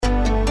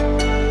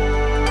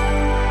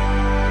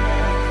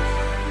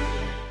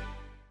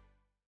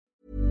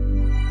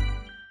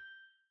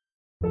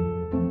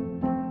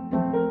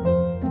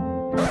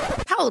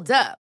Hold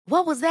up.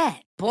 What was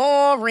that?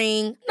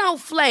 Boring. No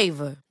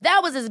flavor.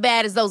 That was as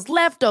bad as those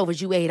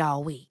leftovers you ate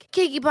all week.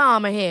 Keke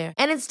Palmer here,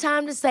 and it's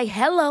time to say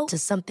hello to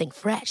something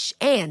fresh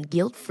and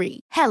guilt-free.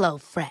 Hello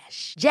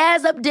Fresh.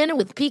 Jazz up dinner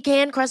with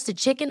pecan-crusted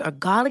chicken or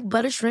garlic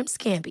butter shrimp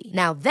scampi.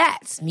 Now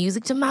that's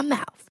music to my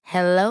mouth.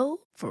 Hello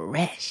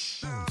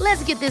Fresh.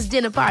 Let's get this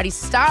dinner party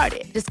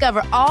started.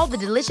 Discover all the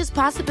delicious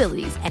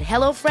possibilities at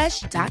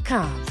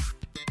hellofresh.com.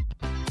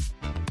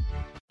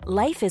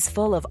 Life is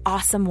full of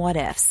awesome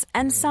what-ifs,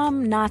 and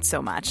some not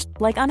so much,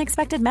 like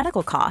unexpected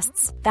medical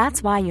costs.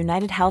 That's why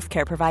United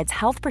Healthcare provides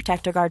Health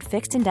Protector Guard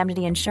fixed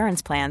indemnity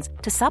insurance plans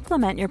to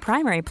supplement your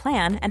primary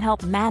plan and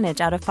help manage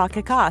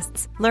out-of-pocket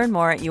costs. Learn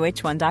more at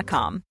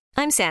uh1.com.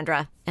 I'm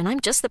Sandra, and I'm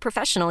just the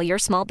professional your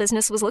small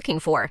business was looking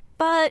for.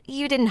 But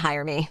you didn't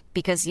hire me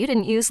because you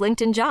didn't use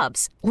LinkedIn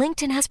Jobs.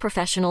 LinkedIn has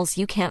professionals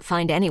you can't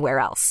find anywhere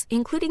else,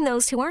 including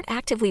those who aren't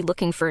actively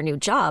looking for a new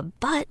job,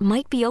 but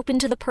might be open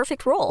to the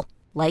perfect role,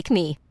 like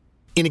me.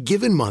 In a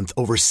given month,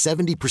 over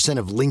 70%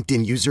 of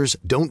LinkedIn users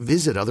don't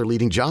visit other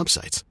leading job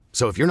sites.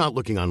 So if you're not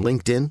looking on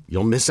LinkedIn,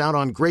 you'll miss out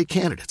on great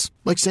candidates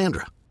like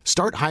Sandra.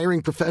 Start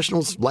hiring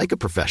professionals like a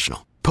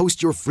professional.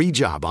 Post your free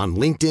job on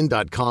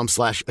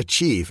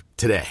linkedin.com/achieve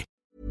today.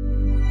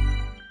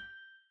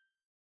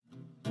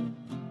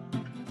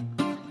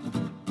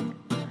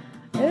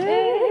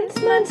 It's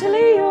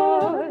mentally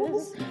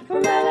yours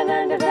from Ellen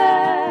and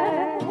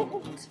Yvette.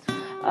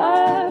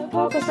 A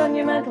focus on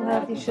your mental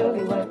health you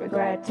surely won't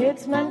regret.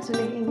 It's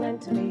mentally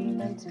yours.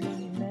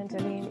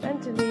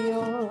 Mentally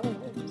yours.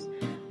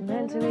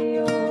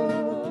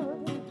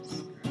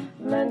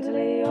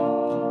 Mentally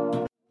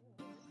yours.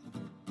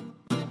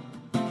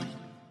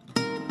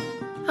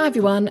 Hi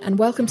everyone, and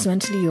welcome to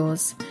Mentally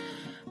Yours,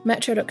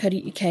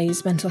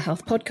 Metro.co.uk's mental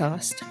health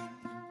podcast.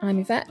 I'm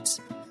Yvette,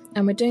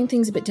 and we're doing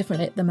things a bit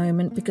differently at the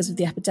moment because of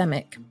the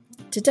epidemic.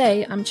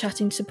 Today I'm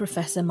chatting to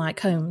Professor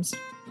Mike Holmes.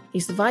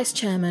 He's the Vice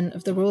Chairman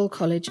of the Royal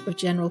College of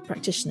General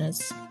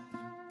Practitioners.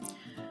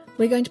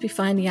 We're going to be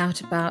finding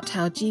out about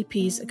how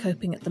GPs are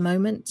coping at the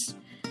moment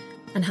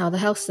and how the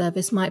health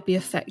service might be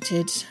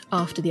affected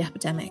after the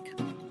epidemic.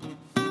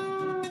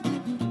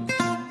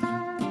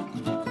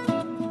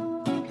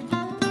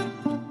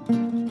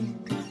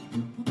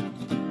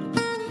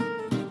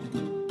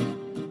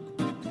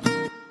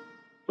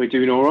 We're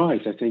doing all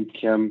right. I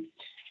think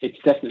it's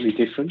definitely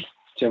different.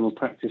 General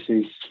practice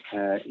is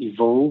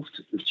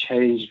evolved,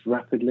 changed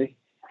rapidly.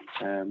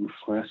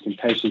 We're asking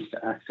patients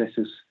to access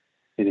us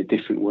in a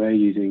different way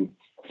using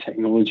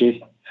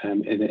technology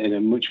in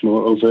a much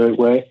more overt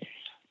way.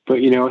 But,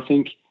 I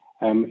think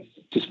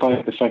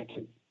despite the fact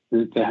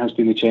that there has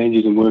been the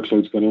changes and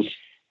workload's gone up,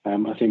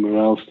 I think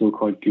morale's still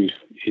quite good,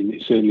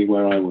 certainly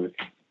where I work.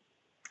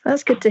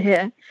 That's good to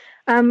hear.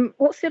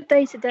 What's your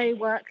day-to-day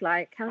work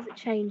like? How has it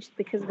changed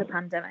because of the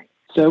pandemic?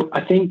 So I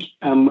think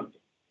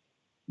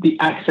the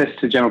access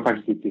to general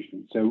practice is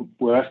different. So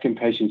we're asking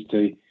patients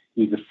to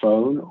use the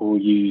phone or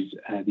use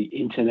the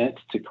internet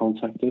to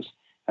contact us,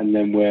 and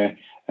then we're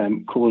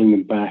calling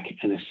them back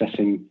and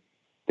assessing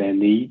their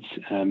needs.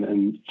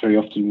 And very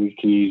often we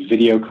can use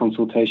video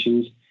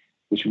consultations,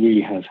 which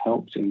really has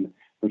helped, and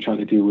we're trying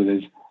to deal with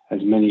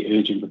as many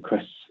urgent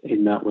requests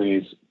in that way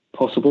as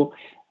possible.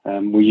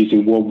 We're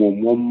using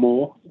 111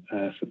 more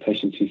for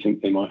patients who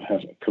think they might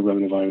have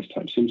coronavirus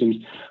type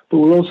symptoms, but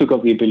we've also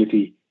got the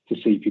ability to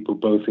see people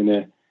both in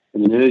an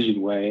urgent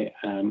way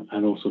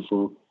and also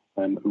for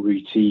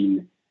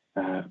routine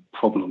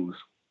problems.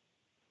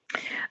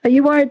 Are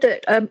you worried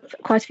that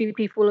quite a few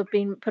people have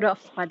been put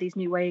off by these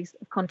new ways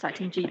of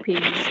contacting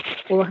GPs,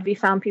 or have you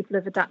found people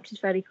have adapted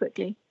fairly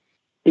quickly?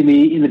 In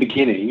the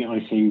beginning, I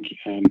think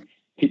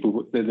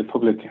people, the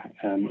public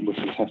were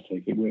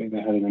fantastic. They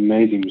had an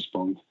amazing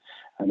response,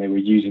 and they were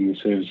using the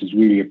services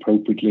really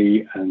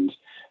appropriately and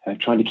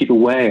trying to keep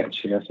away,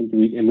 actually. I think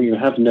we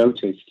have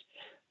noticed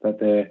that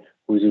there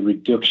was a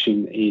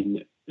reduction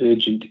in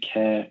urgent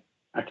care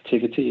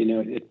activity.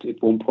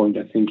 At one point,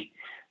 I think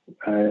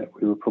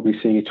we were probably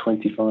seeing a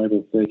 25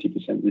 or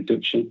 30%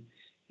 reduction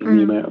in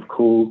the amount of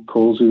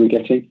calls we were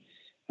getting.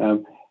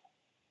 Over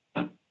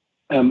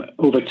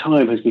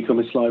time has become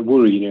a slight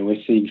worry.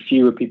 We're seeing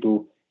fewer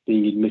people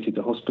being admitted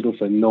to hospital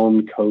for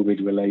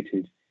non-COVID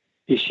related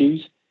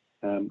issues.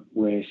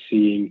 We're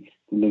seeing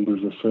the number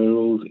of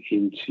referrals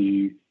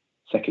into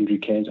secondary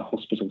care into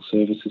hospital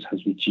services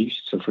has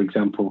reduced. So, for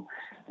example,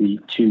 the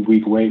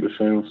 2-week wait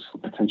referrals for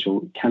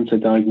potential cancer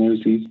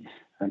diagnoses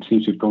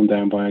seems to have gone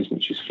down by as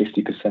much as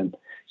 50%.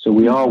 So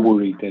we are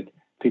worried that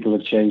people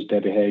have changed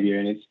their behaviour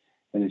and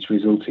it's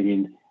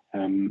resulting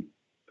in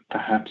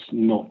perhaps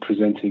not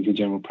presenting to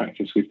general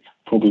practice with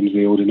problems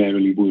they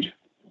ordinarily would.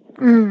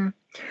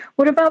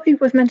 What about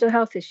people with mental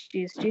health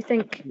issues? Do you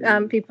think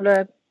people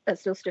are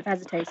still sort of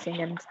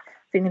hesitating and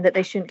feeling that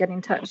they shouldn't get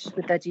in touch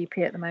with their GP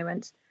at the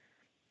moment?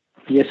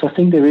 Yes, I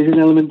think there is an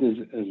element of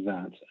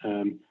that.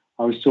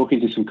 I was talking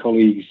to some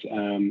colleagues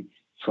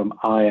from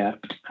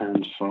IAPT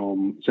and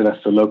so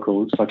that's the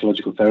local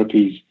psychological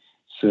therapies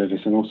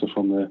service, and also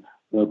from the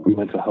local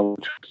mental health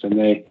trust, and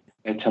they're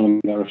telling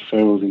me that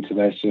referrals into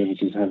their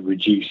services have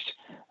reduced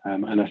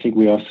And I think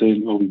we were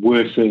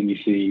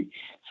certainly seeing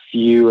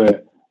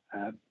fewer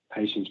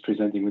patients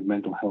presenting with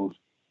mental health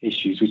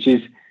issues, which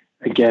is,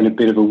 again, a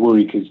bit of a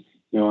worry because,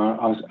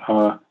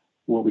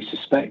 what we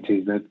suspect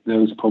is that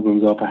those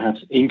problems are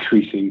perhaps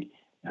increasing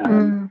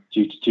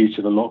due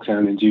to the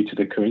lockdown and due to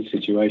the current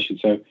situation.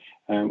 So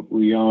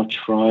we are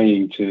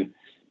trying to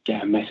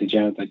get a message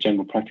out that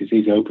general practice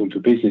is open for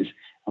business,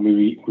 and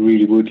we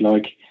really would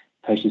like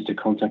patients to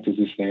contact us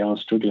if they are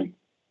struggling.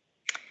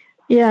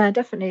 Yeah,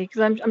 definitely,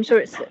 because I'm sure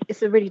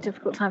it's a really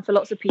difficult time for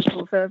lots of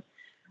people.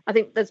 I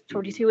think there's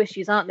probably two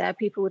issues, aren't there?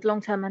 People with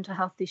long-term mental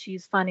health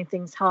issues finding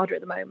things harder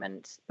at the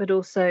moment, but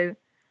also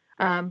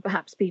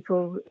perhaps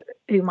people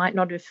who might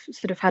not have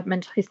sort of had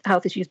mental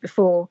health issues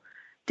before,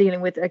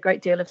 dealing with a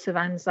great deal of sort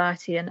of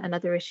anxiety and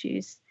other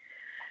issues.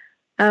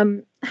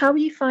 How are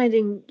you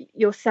finding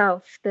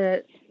yourself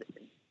the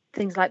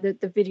things like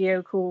the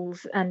video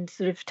calls and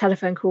sort of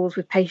telephone calls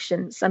with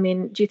patients? I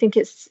mean, do you think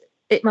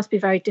it must be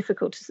very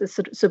difficult to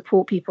sort of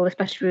support people,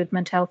 especially with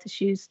mental health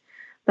issues,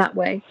 that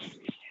way?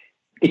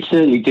 It's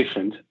certainly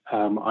different,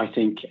 I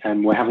think,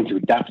 and we're having to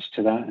adapt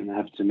to that and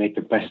have to make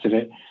the best of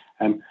it.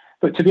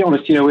 But to be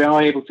honest, we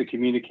are able to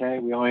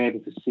communicate, we are able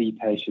to see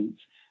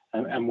patients,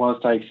 and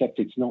whilst I accept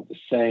it's not the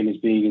same as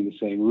being in the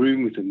same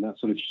room with them, that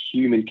sort of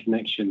human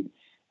connection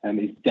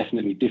is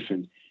definitely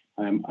different.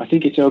 I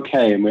think it's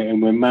okay, and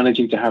we're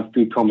managing to have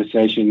good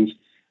conversations,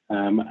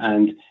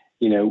 and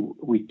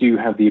we do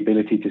have the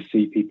ability to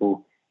see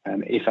people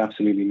if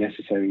absolutely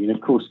necessary. And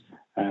of course,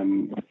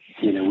 we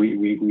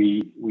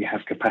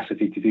have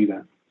capacity to do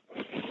that.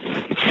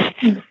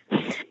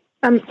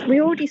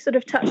 We already sort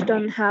of touched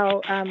on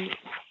how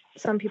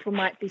some people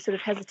might be sort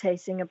of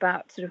hesitating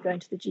about sort of going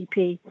to the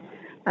GP,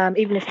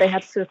 even if they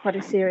had sort of quite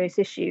a serious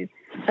issue.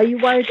 Are you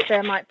worried that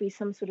there might be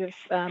some sort of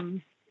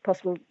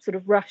possible sort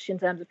of rush in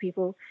terms of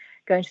people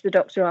going to the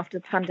doctor after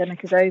the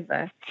pandemic is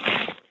over?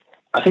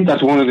 I think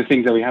that's one of the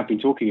things that we have been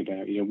talking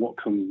about, what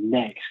comes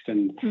next.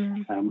 And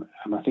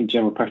I think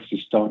general practice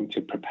is starting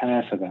to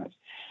prepare for that.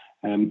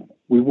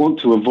 We want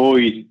to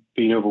avoid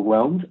being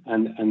overwhelmed,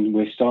 and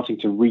we're starting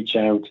to reach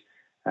out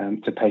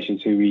to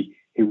patients who we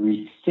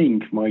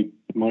think might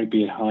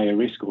be at higher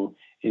risk or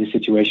in a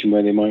situation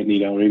where they might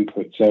need our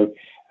input. So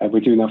we're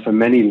doing that for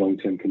many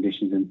long-term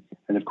conditions, and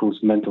of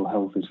course mental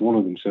health is one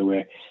of them. So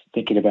we're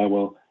thinking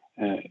about,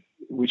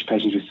 which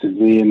patients with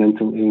severe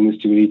mental illness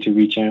do we need to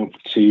reach out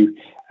to?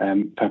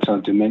 Perhaps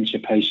our dementia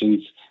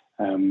patients,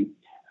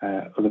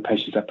 other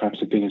patients that perhaps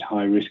have been at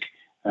high risk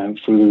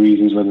for other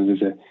reasons, whether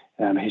there's a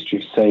history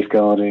of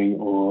safeguarding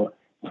or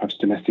perhaps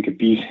domestic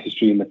abuse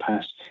history in the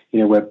past.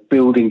 We're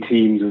building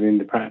teams within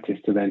the practice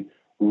to then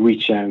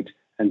reach out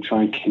and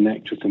try and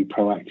connect with them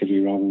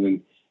proactively rather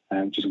than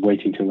just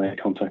waiting till they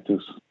contact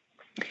us.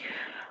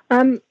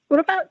 What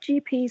about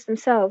GPs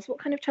themselves? What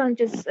kind of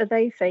challenges are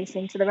they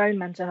facing to their own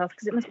mental health?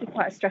 Because it must be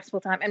quite a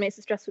stressful time. I mean, it's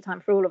a stressful time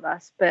for all of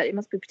us, but it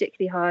must be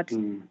particularly hard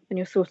when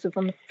you're sort of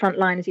on the front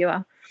line as you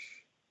are.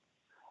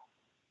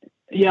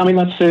 Yeah, I mean,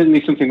 that's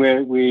certainly something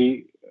where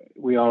we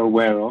are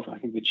aware of. I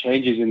think the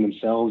changes in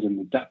themselves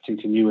and adapting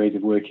to new ways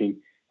of working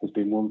has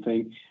been one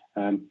thing.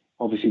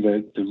 Obviously,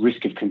 the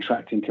risk of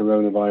contracting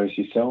coronavirus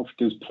yourself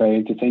does play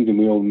into things, and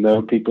we all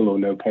know people or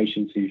know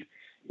patients who've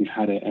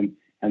had it, and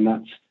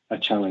that's a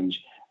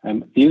challenge.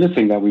 The other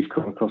thing that we've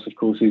come across, of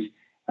course, is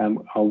our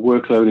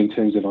workload in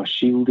terms of our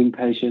shielding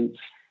patients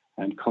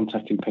and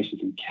contacting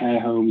patients in care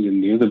homes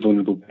and the other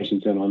vulnerable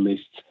patients on our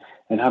lists,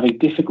 and having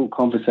difficult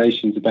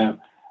conversations about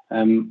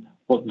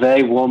what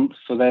they want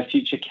for their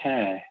future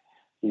care.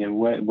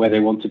 Where they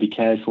want to be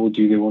cared for,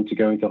 do they want to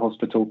go into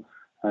hospital?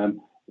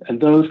 And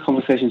those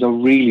conversations are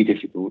really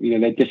difficult.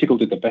 They're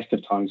difficult at the best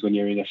of times when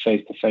you're in a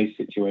face-to-face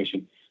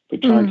situation,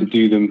 but trying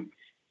to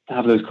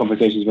have those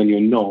conversations when you're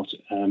not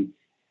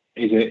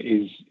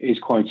is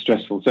quite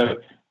stressful. So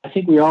I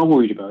think we are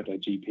worried about our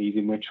GPs,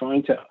 and we're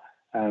trying to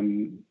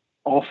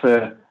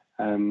offer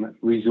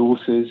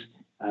resources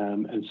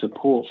and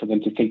support for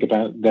them to think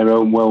about their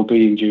own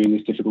well-being during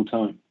this difficult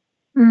time.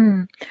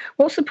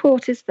 What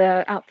support is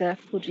there out there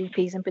for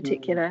GPs in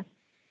particular?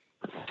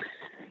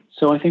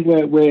 So I think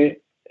the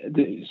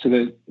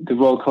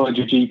Royal College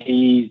of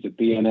GPs, the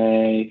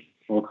BNA,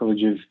 Royal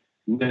College of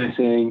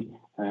Nursing,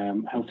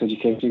 Health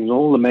Education,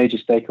 all the major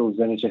stakeholders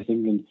of NHS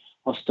England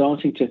are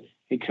starting to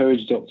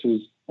encourage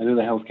doctors and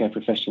other healthcare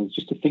professionals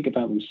just to think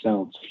about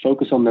themselves,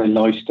 focus on their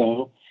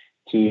lifestyle,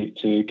 to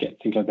get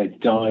things like their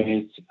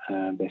diet,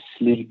 their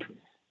sleep,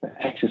 their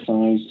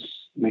exercise,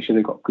 make sure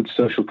they've got good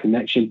social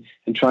connection,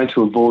 and trying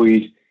to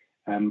avoid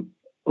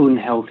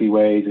unhealthy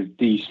ways of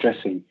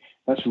de-stressing.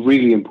 That's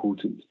really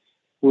important.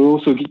 We're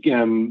also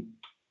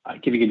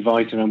giving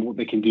advice around what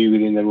they can do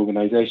within their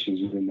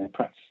organisations, within their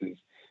practices,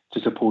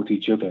 to support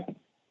each other.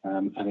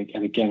 And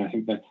again, I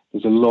think that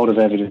there's a lot of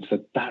evidence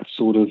that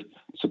sort of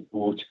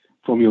support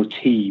from your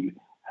team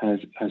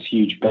has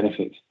huge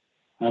benefit.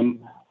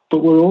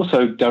 But we're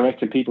also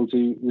directing people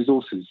to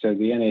resources. So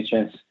the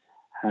NHS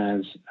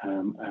has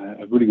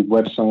a really good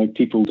website,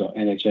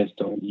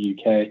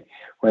 people.nhs.uk,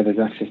 where there's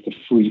access to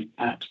free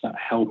apps that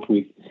help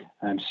with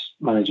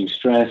managing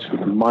stress,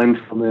 with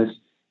mindfulness,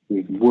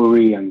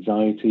 worry,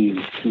 anxiety,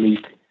 and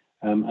sleep.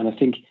 And I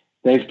think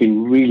they've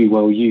been really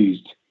well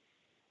used.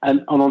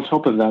 And on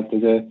top of that,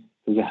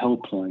 there's a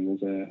helpline.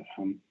 There's a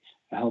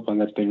helpline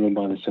that's been run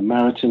by the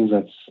Samaritans.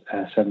 That's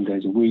 7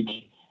 days a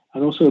week,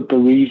 and also a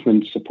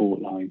bereavement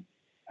support line,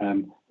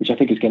 which I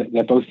think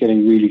they're both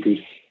getting really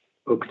good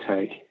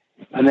uptake.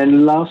 And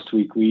then last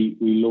week we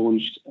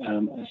launched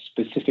a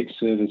specific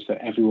service for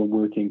everyone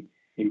working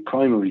in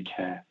primary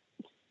care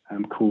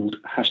called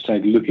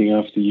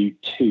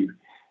 #LookingAfterYou2.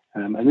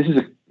 And this is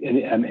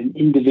an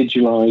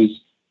individualized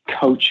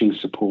coaching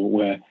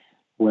support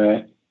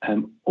where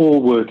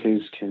all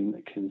workers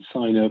can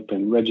sign up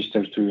and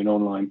register through an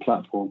online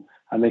platform,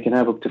 and they can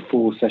have up to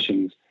 4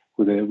 sessions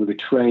with a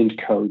trained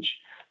coach,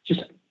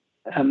 just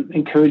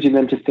encouraging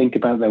them to think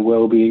about their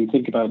well-being,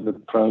 think about their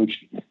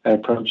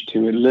approach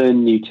to it,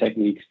 learn new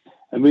techniques,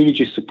 and really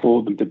just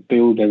support them to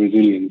build their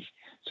resilience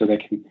so they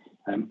can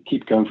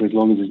keep going for as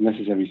long as is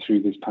necessary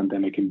through this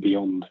pandemic and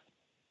beyond.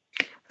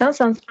 That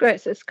sounds great.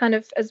 So it's kind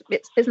of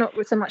it's not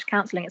so much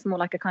counselling; it's more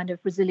like a kind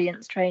of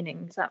resilience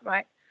training. Is that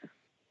right?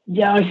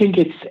 Yeah, I think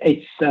it's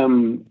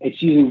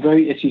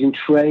using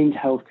trained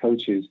health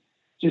coaches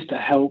just to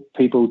help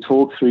people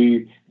talk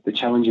through the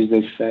challenges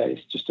they've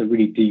faced, just to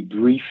really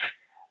debrief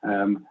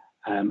and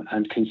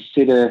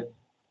consider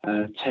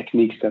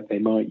techniques that they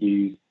might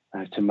use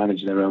to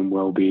manage their own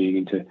well-being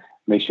and to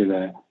make sure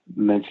they're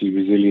mentally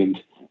resilient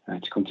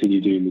to continue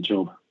doing the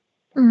job.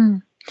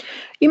 Mm.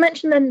 You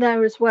mentioned then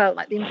there as well,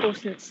 like the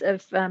importance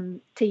of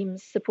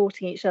teams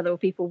supporting each other, or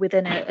people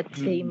within a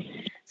team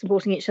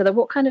supporting each other.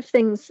 What kind of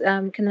things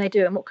can they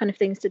do, and what kind of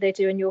things do they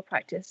do in your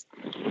practice?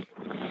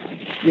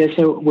 Yeah,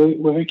 so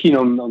we're very keen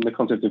on the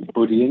concept of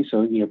buddying,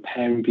 so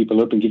pairing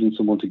people up and giving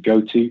someone to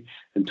go to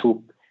and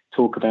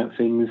talk about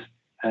things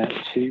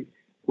to.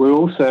 We're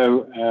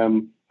also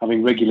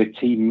having regular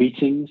team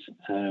meetings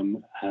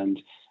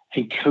and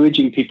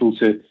encouraging people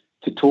to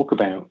talk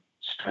about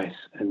stress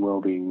and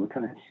well-being. We're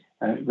kind of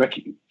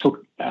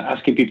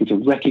asking people to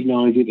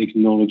recognise it,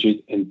 acknowledge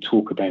it, and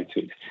talk about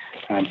it.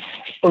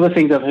 Other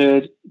things I've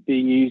heard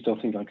being used are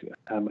things like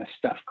a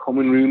staff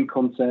common room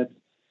concept,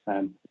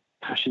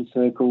 passion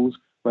circles,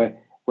 where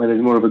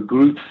there's more of a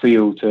group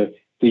feel to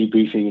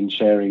debriefing and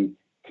sharing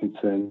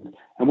concerns.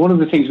 And one of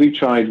the things we've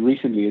tried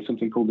recently is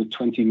something called the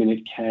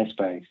 20-minute care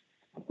space,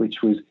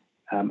 which was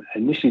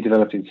initially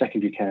developed in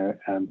secondary care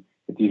at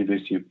the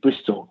University of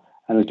Bristol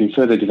and has been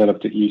further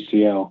developed at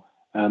UCL.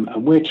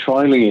 And we're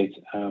trialling it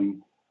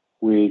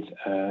with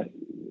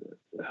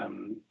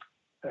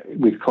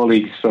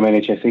colleagues from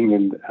NHS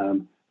England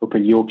up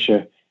in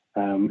Yorkshire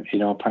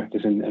in our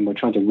practice, and we're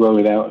trying to roll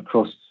it out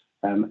across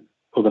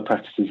other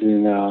practices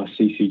in our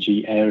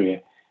CCG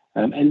area.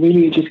 And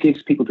really, it just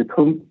gives people the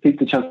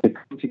chance to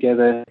come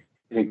together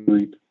in a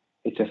group.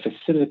 It's a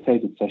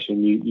facilitated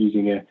session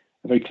using a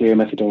very clear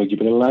methodology,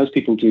 but it allows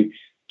people to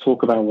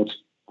talk about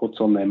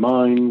what's on their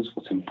minds,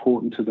 what's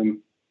important to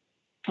them,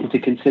 and to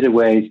consider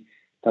ways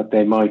that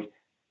they might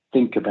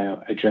think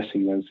about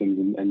addressing those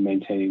things and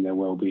maintaining their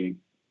well-being.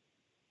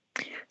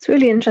 It's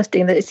really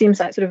interesting that it seems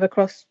like sort of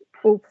across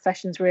all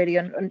professions really,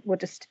 and we're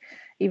just,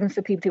 even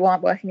for people who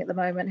aren't working at the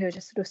moment, who are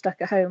just sort of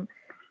stuck at home,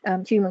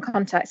 human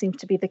contact seems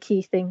to be the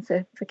key thing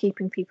for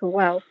keeping people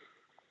well.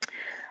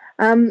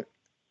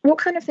 What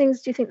kind of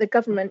things do you think the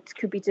government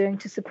could be doing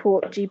to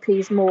support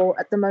GPs more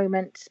at the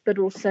moment, but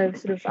also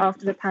sort of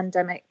after the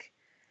pandemic?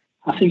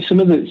 I think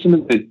some of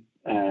the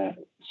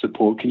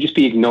support can just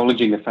be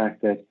acknowledging the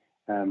fact that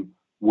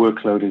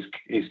workload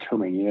is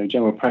coming.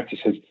 General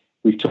practice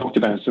we've talked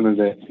about some of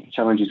the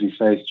challenges we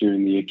faced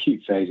during the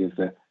acute phase of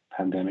the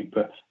pandemic,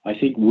 but I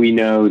think we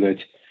know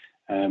that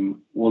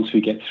once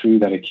we get through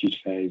that acute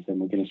phase, then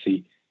we're going to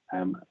see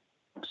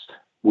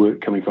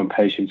work coming from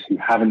patients who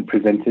haven't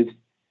presented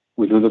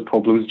with other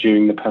problems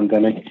during the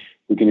pandemic.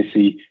 We're going to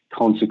see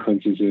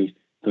consequences of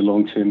the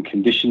long-term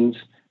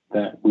conditions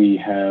that we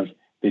have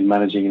been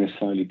managing in a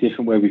slightly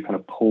different way. We've kind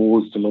of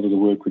paused a lot of the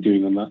work we're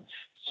doing on that.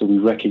 So we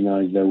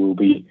recognise there will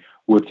be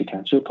work to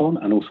catch up on,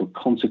 and also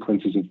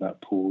consequences of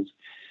that pause.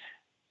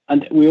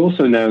 And we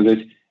also know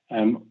that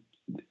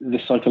the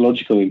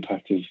psychological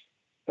impact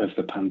of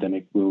the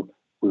pandemic will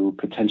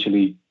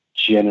potentially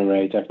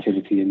generate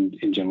activity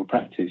in general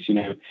practice.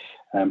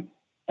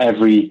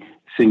 Every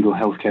single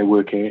healthcare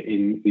worker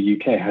in the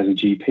UK has a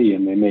GP,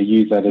 and they may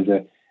use that as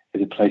a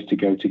place to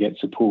go to get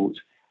support.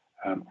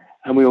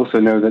 And we also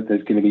know that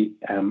there's going to be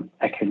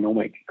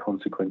economic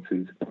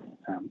consequences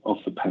of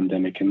the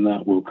pandemic, and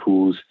that will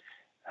cause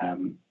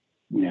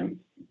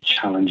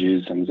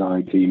challenges,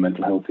 anxiety,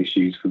 mental health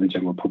issues for the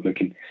general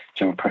public. And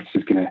general practice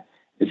is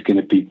going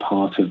to be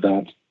part of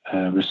that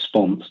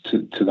response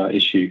to that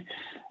issue.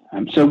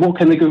 So what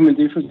can the government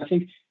do for us? I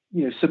think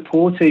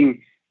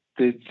supporting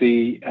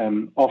the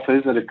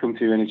offers that have come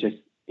through NHS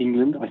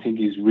England, I think,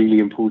 is really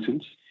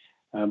important.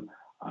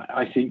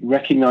 I think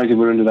recognising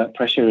we're under that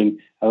pressure and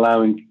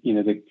allowing,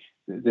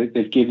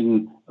 they've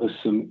given us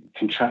some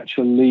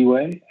contractual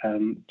leeway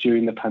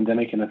during the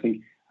pandemic, and I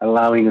think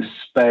allowing us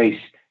space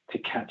to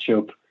catch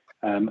up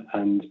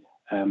and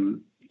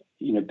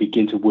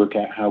begin to work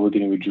out how we're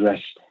going to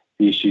address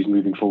the issues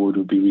moving forward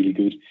would be really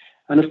good.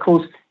 And of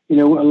course, a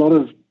lot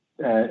of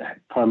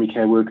primary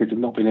care workers have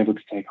not been able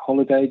to take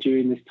holiday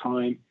during this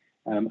time.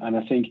 And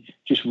I think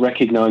just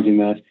recognising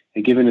that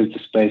and giving us the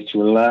space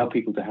to allow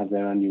people to have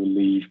their annual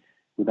leave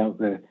without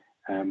the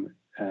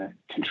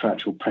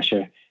contractual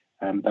pressure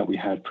that we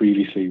had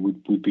previously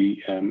would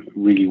be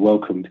really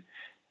welcomed.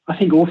 I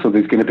think also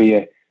there's going to be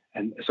a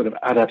sort of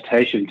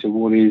adaptation to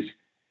what is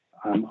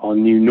our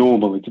new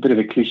normal. It's a bit of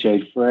a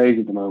cliched phrase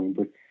at the moment,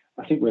 but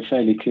I think we're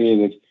fairly clear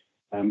that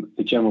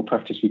the general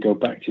practice we go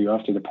back to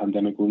after the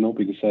pandemic will not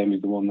be the same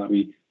as the one that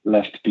we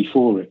left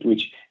before it,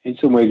 which in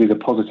some ways is a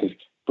positive.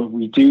 But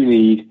we do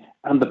need,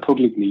 and the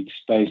public needs,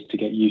 space to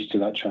get used to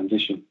that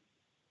transition.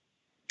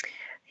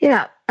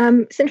 Yeah,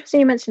 it's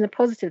interesting you mentioned the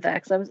positive there,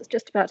 because I was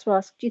just about to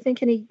ask, do you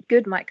think any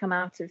good might come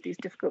out of these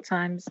difficult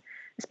times,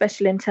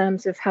 especially in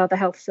terms of how the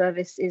health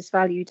service is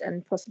valued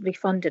and possibly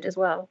funded as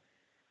well?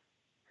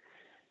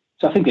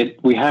 So I think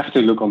that we have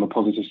to look on the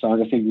positive side.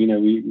 I think,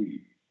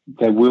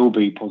 there will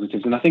be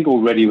positives. And I think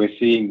already we're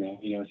seeing that.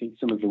 I think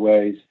some of the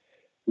ways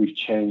we've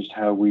changed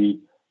how we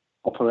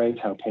operate,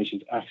 how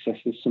patients access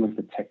this, some of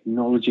the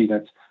technology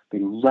that's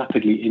been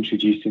rapidly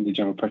introduced into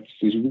general practice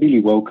is really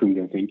welcomed,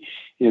 I think.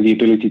 The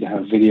ability to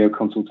have video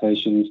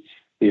consultations,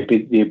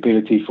 the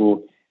ability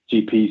for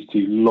GPs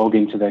to log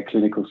into their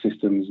clinical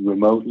systems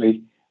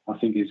remotely, I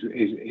think is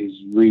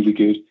really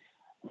good.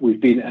 We've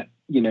been,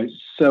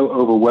 so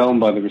overwhelmed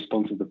by the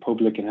response of the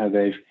public and how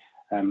they've,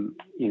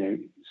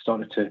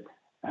 started to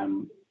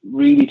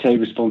really take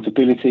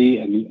responsibility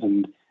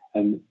and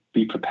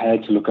be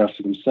prepared to look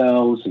after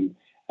themselves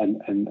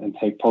and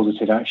take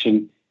positive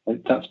action.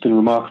 That's been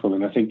remarkable,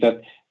 and I think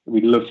that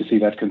we'd love to see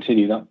that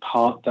continue. That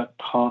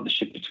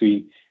partnership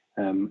between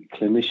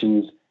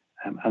clinicians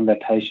and their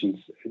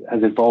patients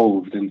has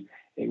evolved, and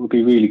it would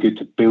be really good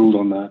to build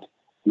on that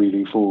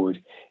moving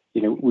forward.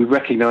 We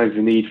recognise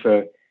the need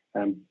for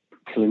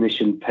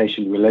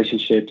clinician-patient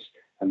relationships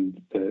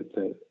and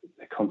the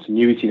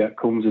continuity that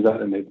comes with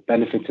that and the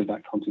benefits of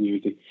that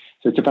continuity.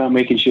 So it's about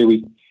making sure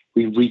we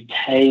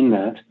retain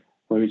that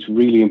where it's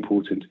really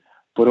important,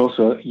 but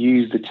also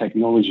use the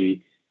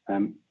technology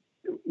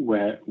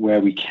where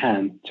we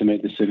can to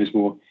make the service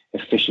more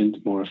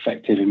efficient, more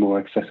effective, and more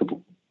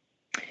accessible.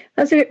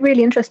 That's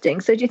really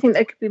interesting. So do you think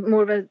there could be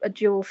more of a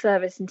dual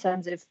service in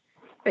terms of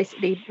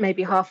basically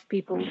maybe half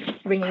people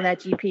ringing their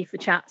GP for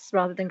chats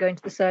rather than going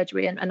to the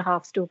surgery and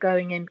half still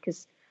going in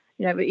because,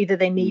 either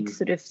they need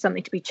sort of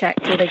something to be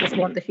checked or they just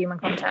want the human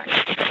contact?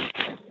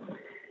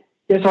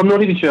 Yes, I'm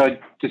not even sure I'd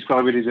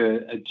describe it as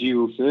a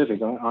dual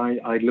service.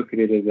 I look at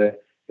it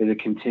as a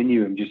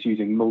continuum, just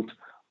using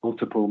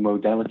multiple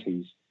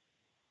modalities.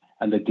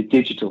 And that the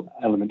digital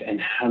element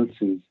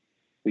enhances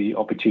the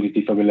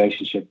opportunity for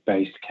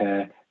relationship-based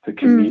care, for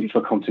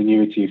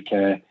continuity of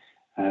care,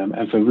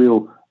 and for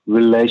real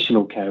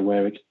relational care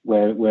where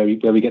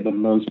we get the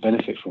most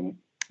benefit from it.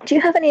 Do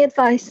you have any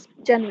advice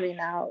generally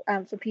now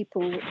for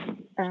people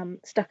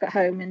stuck at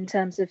home in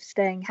terms of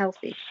staying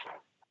healthy?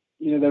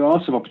 There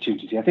are some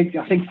opportunities. I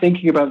think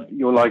thinking about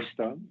your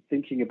lifestyle,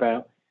 thinking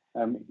about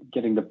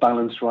getting the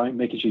balance right,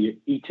 making sure you're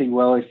eating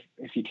well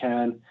if you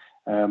can.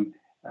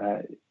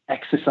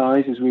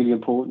 Exercise is really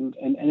important,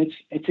 and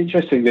it's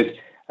interesting that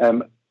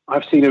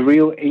I've seen a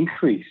real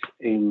increase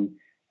in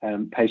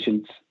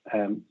patients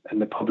and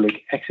the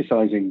public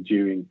exercising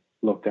during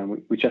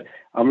lockdown, which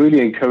I'm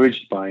really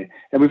encouraged by.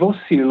 And we've also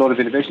seen a lot of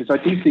innovation. So I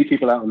do see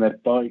people out on their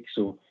bikes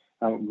or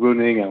out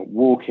running, out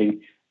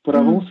walking. But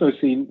I've also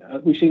seen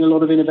we've seen a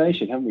lot of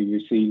innovation, haven't we?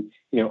 We've seen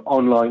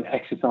online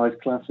exercise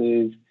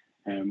classes.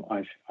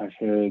 I've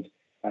heard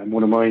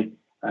one of my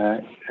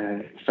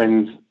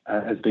friends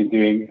has been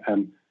doing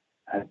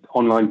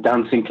online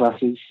dancing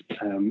classes.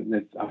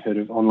 I've heard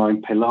of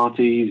online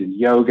Pilates and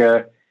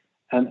yoga,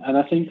 and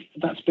I think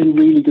that's been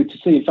really good to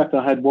see. In fact,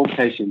 I had one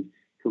patient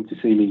come to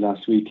see me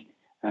last week,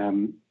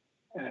 and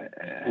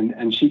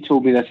she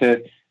told me that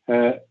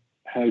her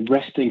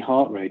resting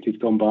heart rate had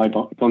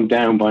gone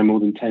down by more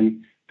than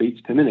 10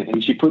 beats per minute,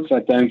 and she puts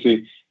that down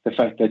to the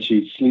fact that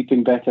she's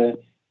sleeping better,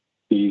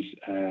 she's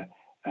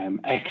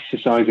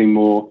exercising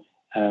more,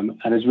 and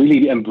has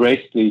really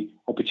embraced the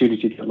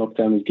opportunity that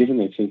lockdown has given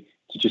her to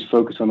just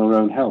focus on her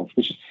own health,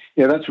 which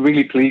that's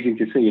really pleasing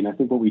to see. And I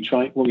think what we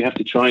have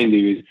to try and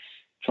do is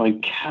try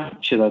and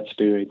capture that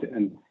spirit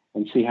and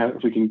see how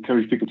if we can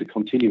encourage people to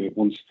continue it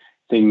once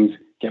things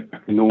get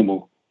back to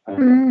normal,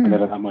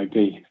 whatever that might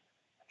be.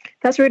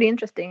 That's really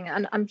interesting,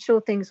 and I'm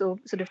sure things will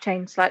sort of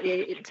change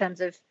slightly in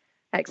terms of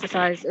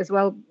exercise as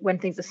well when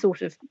things are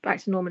sort of back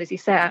to normal, as you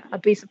say.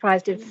 I'd be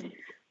surprised if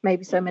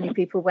maybe so many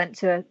people went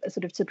to a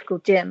sort of typical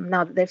gym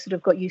now that they've sort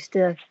of got used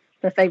to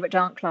their favourite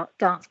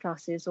dance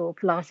classes or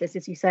Pilates,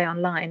 as you say,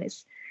 online.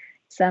 It's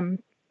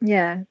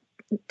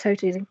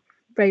totally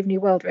brave new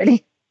world,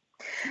 really.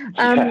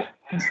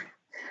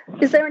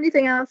 Is there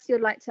anything else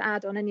you'd like to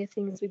add on any of the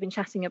things we've been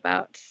chatting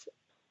about?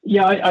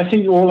 Yeah, I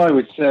think all I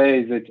would say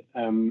is that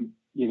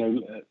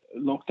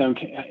lockdown,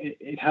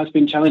 it has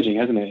been challenging,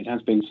 hasn't it? It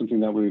has been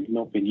something that we've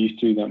not been used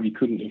to, that we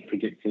couldn't have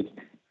predicted,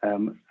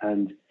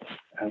 and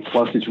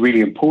whilst it's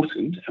really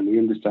important and we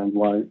understand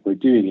why we're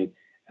doing it,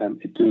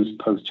 it does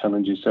pose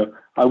challenges. So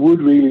I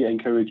would really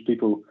encourage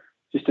people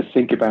just to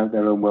think about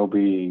their own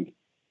well-being,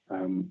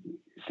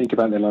 think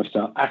about their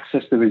lifestyle,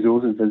 access the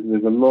resources.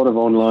 There's a lot of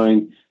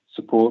online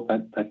support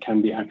that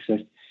can be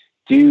accessed.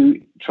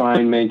 Do try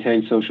and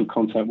maintain social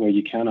contact where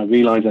you can. I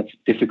realise that's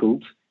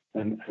difficult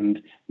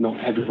and not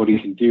everybody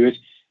can do it,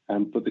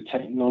 but the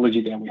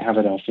technology that we have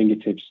at our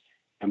fingertips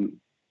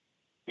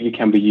really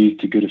can be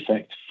used to good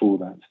effect for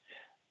that.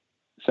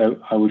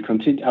 So I would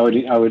continue. I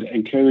would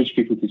encourage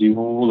people to do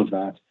all of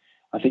that.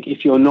 I think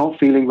if you're not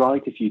feeling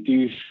right, if you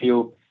do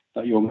feel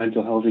that your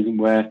mental health isn't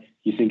where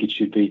you think it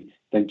should be,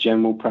 then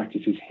general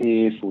practice is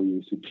here for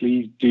you. So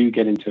please do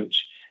get in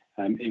touch.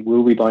 It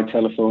will be by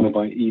telephone or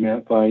by email,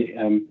 by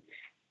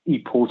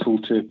e-portal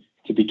to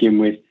begin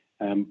with,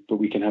 but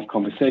we can have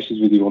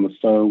conversations with you on the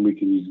phone. We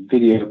can use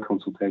video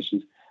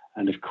consultations,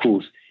 and of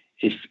course,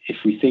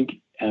 if we think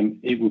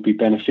it will be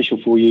beneficial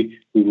for you,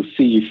 we will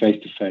see you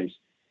face to face.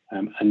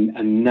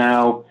 And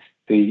now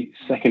the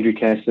secondary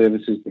care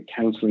services, the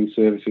counselling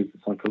services, the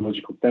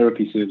psychological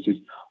therapy services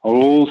are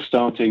all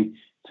starting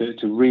to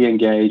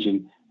re-engage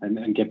and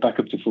get back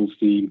up to full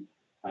steam.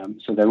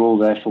 So they're all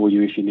there for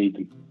you if you need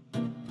them.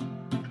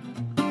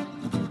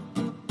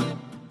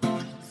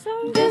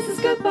 So this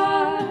is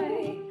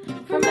goodbye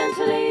from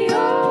Mentally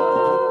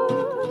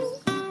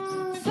Yours.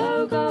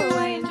 So go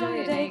away, enjoy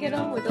your day, get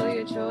on with all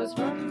your chores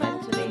from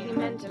mentally yours.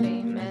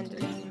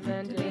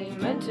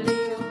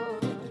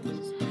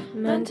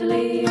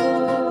 Mentally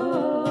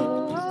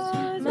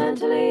yours,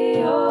 mentally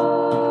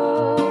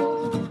yours.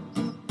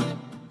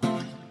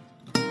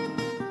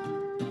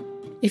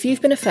 If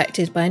you've been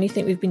affected by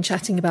anything we've been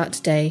chatting about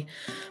today,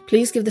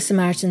 please give the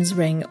Samaritans a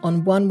ring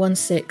on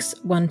 116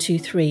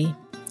 123.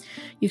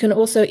 You can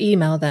also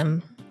email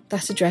them.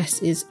 That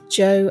address is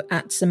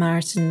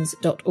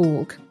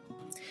joe@samaritans.org.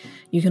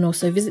 You can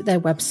also visit their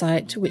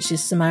website, which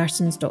is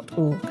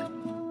samaritans.org.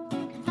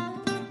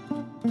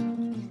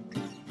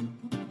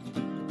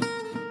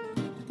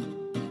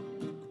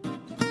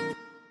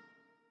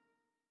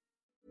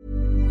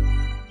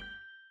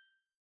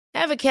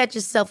 Ever catch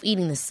yourself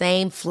eating the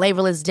same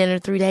flavorless dinner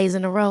 3 days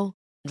in a row?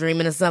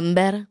 Dreaming of something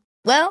better?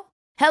 Well,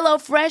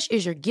 HelloFresh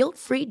is your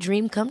guilt-free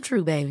dream come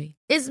true, baby.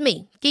 It's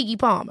me, Keke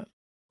Palmer.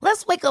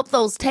 Let's wake up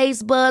those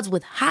taste buds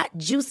with hot,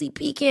 juicy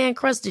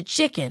pecan-crusted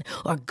chicken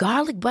or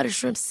garlic butter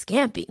shrimp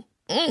scampi.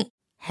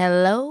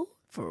 Hello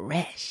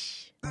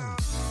Fresh.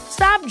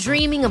 Stop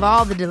dreaming of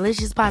all the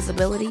delicious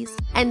possibilities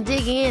and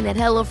dig in at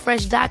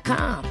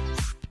HelloFresh.com.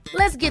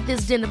 Let's get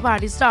this dinner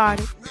party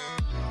started.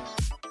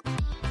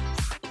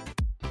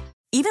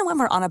 Even when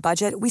we're on a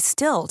budget, we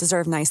still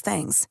deserve nice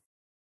things.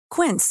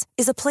 Quince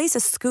is a place to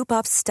scoop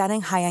up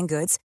stunning high-end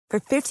goods for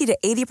 50 to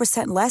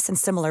 80% less than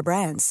similar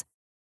brands.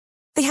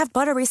 They have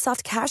buttery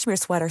soft cashmere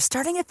sweaters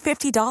starting at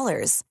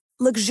 $50,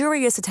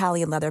 luxurious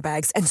Italian leather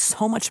bags, and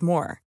so much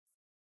more.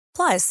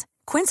 Plus,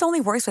 Quince only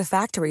works with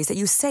factories that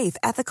use safe,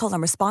 ethical,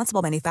 and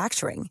responsible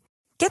manufacturing.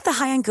 Get the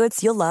high-end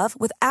goods you'll love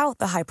without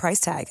the high price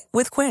tag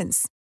with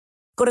Quince.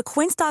 Go to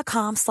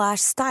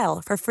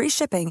quince.com/style for free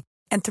shipping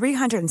and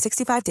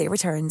 365-day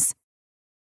returns.